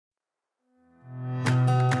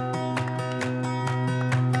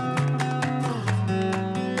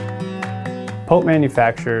Pope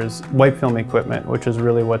manufactures wipe film equipment, which is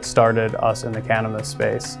really what started us in the cannabis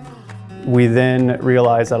space. We then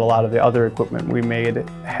realized that a lot of the other equipment we made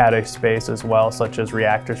had a space as well, such as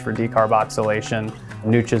reactors for decarboxylation,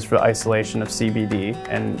 Nustches for isolation of CBD,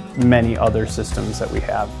 and many other systems that we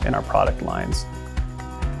have in our product lines.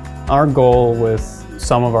 Our goal with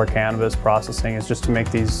some of our cannabis processing is just to make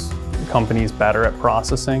these companies better at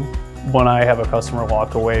processing. When I have a customer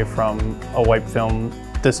walk away from a wipe film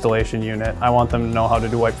distillation unit, I want them to know how to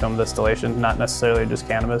do wipe film distillation, not necessarily just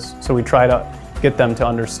cannabis. So we try to get them to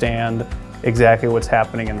understand exactly what's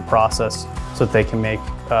happening in the process so that they can make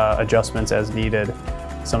adjustments as needed.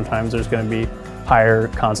 Sometimes there's going to be higher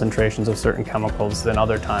concentrations of certain chemicals than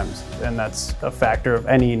other times, and that's a factor of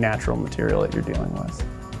any natural material that you're dealing with.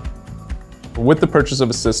 With the purchase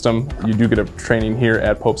of a system, you do get a training here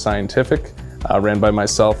at Pope Scientific, ran by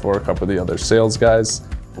myself or a couple of the other sales guys.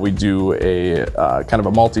 We do a kind of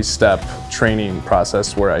a multi-step training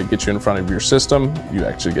process where I get you in front of your system. You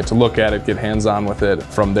actually get to look at it, get hands-on with it.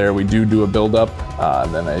 From there, we do a build-up,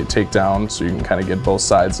 and then a takedown, so you can kind of get both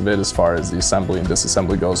sides of it as far as the assembly and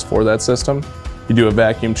disassembly goes for that system. You do a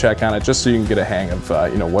vacuum check on it just so you can get a hang of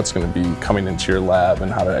what's going to be coming into your lab and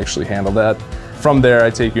how to actually handle that. From there, I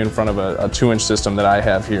take you in front of a 2-inch system that I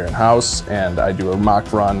have here in-house, and I do a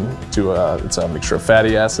mock run to it's a mixture of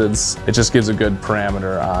fatty acids. It just gives a good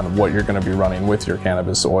parameter on what you're going to be running with your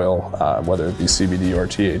cannabis oil, whether it be CBD or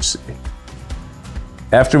THC.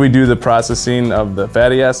 After we do the processing of the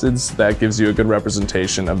fatty acids, that gives you a good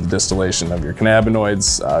representation of the distillation of your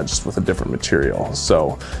cannabinoids, just with a different material.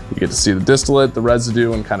 So you get to see the distillate, the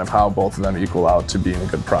residue, and kind of how both of them equal out to being a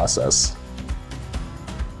good process.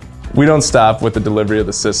 We don't stop with the delivery of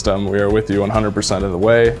the system. We are with you 100% of the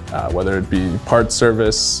way, whether it be part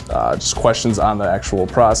service, just questions on the actual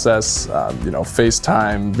process,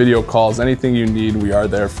 FaceTime, video calls, anything you need, we are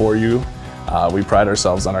there for you. We pride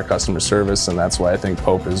ourselves on our customer service, and that's why I think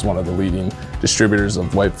Pope is one of the leading distributors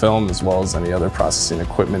of wipe film as well as any other processing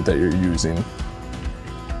equipment that you're using.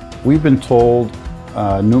 We've been told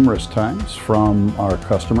numerous times from our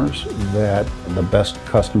customers that the best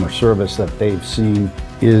customer service that they've seen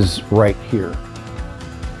is right here.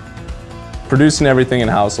 Producing everything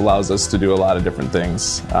in-house allows us to do a lot of different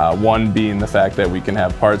things. One being the fact that we can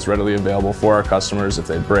have parts readily available for our customers if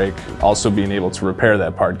they break. Also being able to repair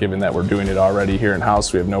that part, given that we're doing it already here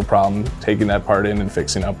in-house. We have no problem taking that part in and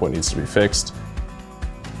fixing up what needs to be fixed.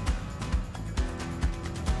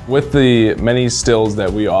 With the many stills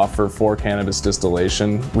that we offer for cannabis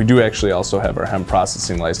distillation, we do actually also have our hemp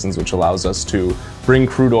processing license, which allows us to bring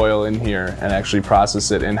crude oil in here and actually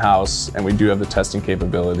process it in-house, and we do have the testing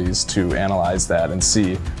capabilities to analyze that and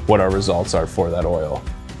see what our results are for that oil.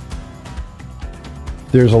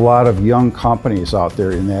 There's a lot of young companies out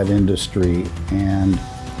there in that industry, and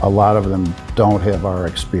a lot of them don't have our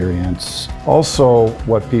experience. Also,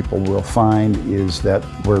 what people will find is that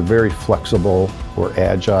we're very flexible, we're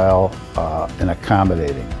agile, and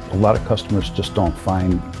accommodating. A lot of customers just don't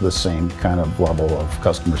find the same kind of level of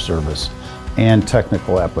customer service and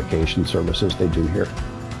technical application services they do here.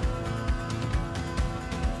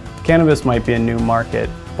 Cannabis might be a new market,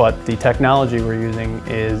 but the technology we're using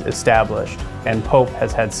is established, and Pope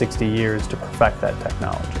has had 60 years to perfect that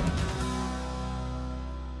technology.